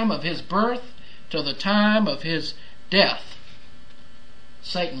time of his birth till the time of his death.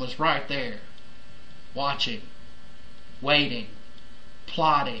 Satan was right there, watching, waiting,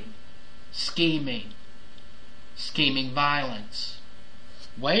 plotting, scheming violence,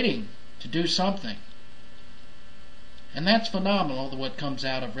 waiting to do something. And that's phenomenal, what comes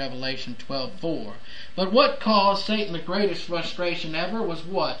out of Revelation 12:4. But what caused Satan the greatest frustration ever was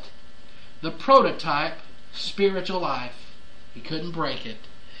what? The prototype spiritual life. He couldn't break it.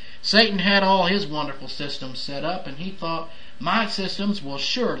 Satan had all his wonderful systems set up, and he thought, my systems will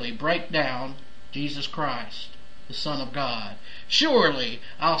surely break down Jesus Christ, the Son of God. Surely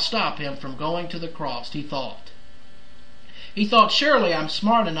I'll stop him from going to the cross, he thought. He thought, surely I'm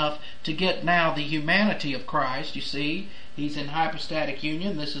smart enough to get now the humanity of Christ. You see, he's in hypostatic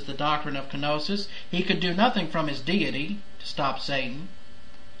union. This is the doctrine of kenosis. He could do nothing from his deity to stop Satan.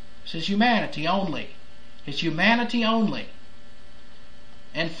 It's his humanity only. His humanity only.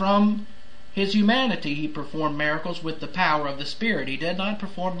 And from his humanity he performed miracles with the power of the Spirit. He did not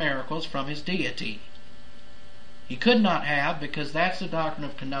perform miracles from his deity. He could not have, because that's the doctrine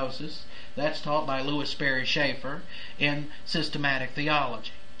of kenosis. That's taught by Louis Sperry Schaeffer in systematic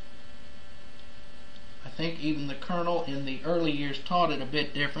theology. I think even the Colonel in the early years taught it a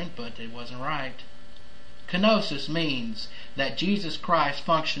bit different, but it wasn't right. Kenosis means that Jesus Christ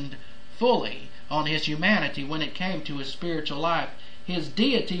functioned fully on his humanity when it came to his spiritual life. His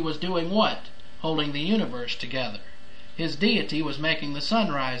deity was doing what? Holding the universe together. His deity was making the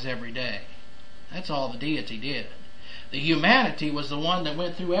sun rise every day. That's all the deity did. The humanity was the one that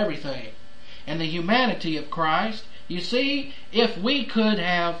went through everything. And the humanity of Christ, you see, if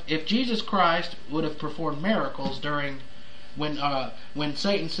Jesus Christ would have performed miracles during when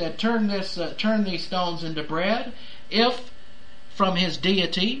Satan said, turn these stones into bread, if from his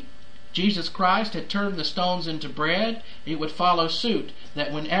deity Jesus Christ had turned the stones into bread, it would follow suit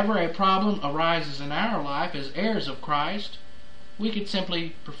that whenever a problem arises in our life as heirs of Christ, we could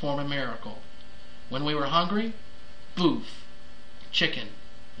simply perform a miracle. When we were hungry, boof, chicken,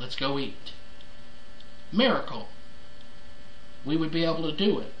 let's go eat. Miracle. We would be able to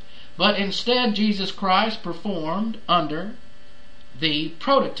do it. But instead, Jesus Christ performed under the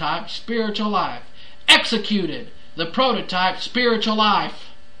prototype spiritual life, executed the prototype spiritual life,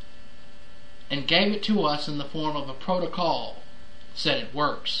 and gave it to us in the form of a protocol. Said it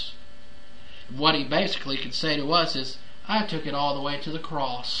works. What he basically could say to us is, I took it all the way to the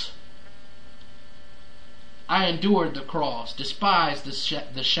cross. I endured the cross, despised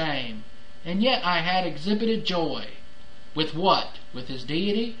the shame, and yet I had exhibited joy. With what? With his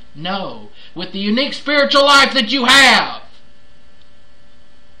deity? No. With the unique spiritual life that you have.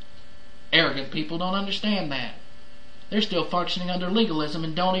 Arrogant people don't understand that. They're still functioning under legalism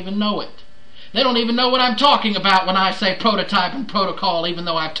and don't even know it. They don't even know what I'm talking about when I say prototype and protocol, even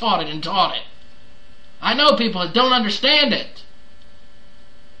though I've taught it and taught it. I know people that don't understand it.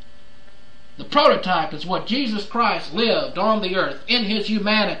 The prototype is what Jesus Christ lived on the earth in his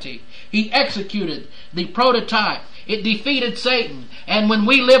humanity. He executed the prototype. It defeated Satan. And when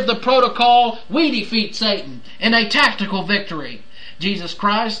we live the protocol, we defeat Satan in a tactical victory. Jesus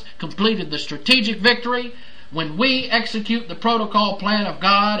Christ completed the strategic victory. When we execute the protocol plan of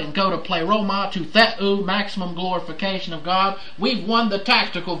God and go to pleroma, to theou, maximum glorification of God, we've won the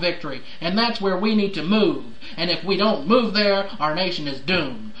tactical victory. And that's where we need to move. And if we don't move there, our nation is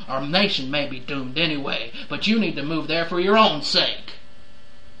doomed. Our nation may be doomed anyway, but you need to move there for your own sake.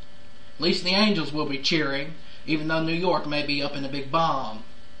 At least the angels will be cheering, even though New York may be up in a big bomb.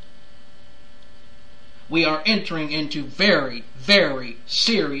 We are entering into very, very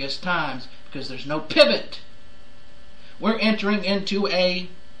serious times because there's no pivot. We're entering into a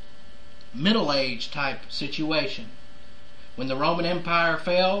Middle Age type situation. When the Roman Empire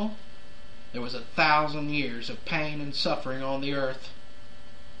fell, there was 1,000 years of pain and suffering on the earth.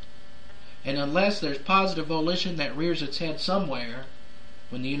 And unless there's positive volition that rears its head somewhere,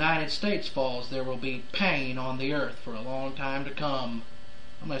 when the United States falls, there will be pain on the earth for a long time to come.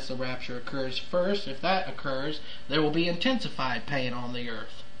 Unless the rapture occurs first. If that occurs, there will be intensified pain on the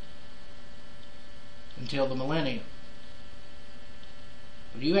earth until the millennium.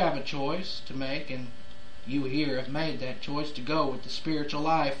 But you have a choice to make, and you here have made that choice to go with the spiritual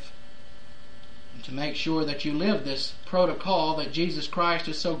life, and to make sure that you live this protocol that Jesus Christ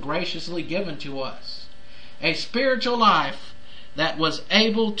has so graciously given to us. A spiritual life that was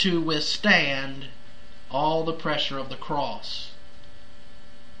able to withstand all the pressure of the cross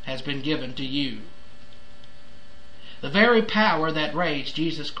has been given to you. The very power that raised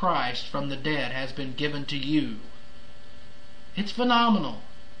Jesus Christ from the dead has been given to you. It's phenomenal.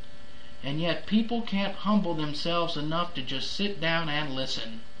 And yet people can't humble themselves enough to just sit down and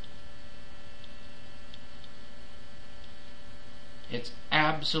listen. It's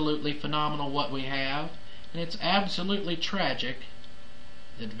absolutely phenomenal what we have, and it's absolutely tragic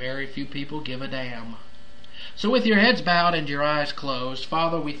that very few people give a damn. So with your heads bowed and your eyes closed,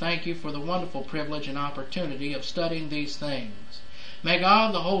 Father, we thank you for the wonderful privilege and opportunity of studying these things. May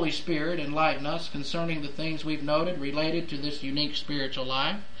God the Holy Spirit enlighten us concerning the things we've noted related to this unique spiritual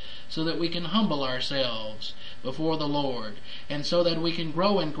life, so that we can humble ourselves before the Lord, and so that we can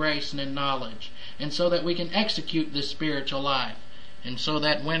grow in grace and in knowledge, and so that we can execute this spiritual life, and so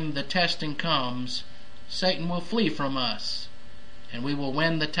that when the testing comes, Satan will flee from us, and we will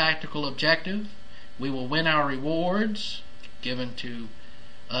win the tactical objective. We will win our rewards, given to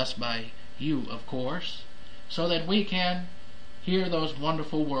us by you, of course, so that we can hear those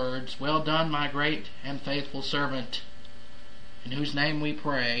wonderful words, "Well done, my great and faithful servant," in whose name we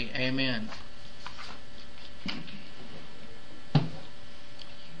pray. Amen.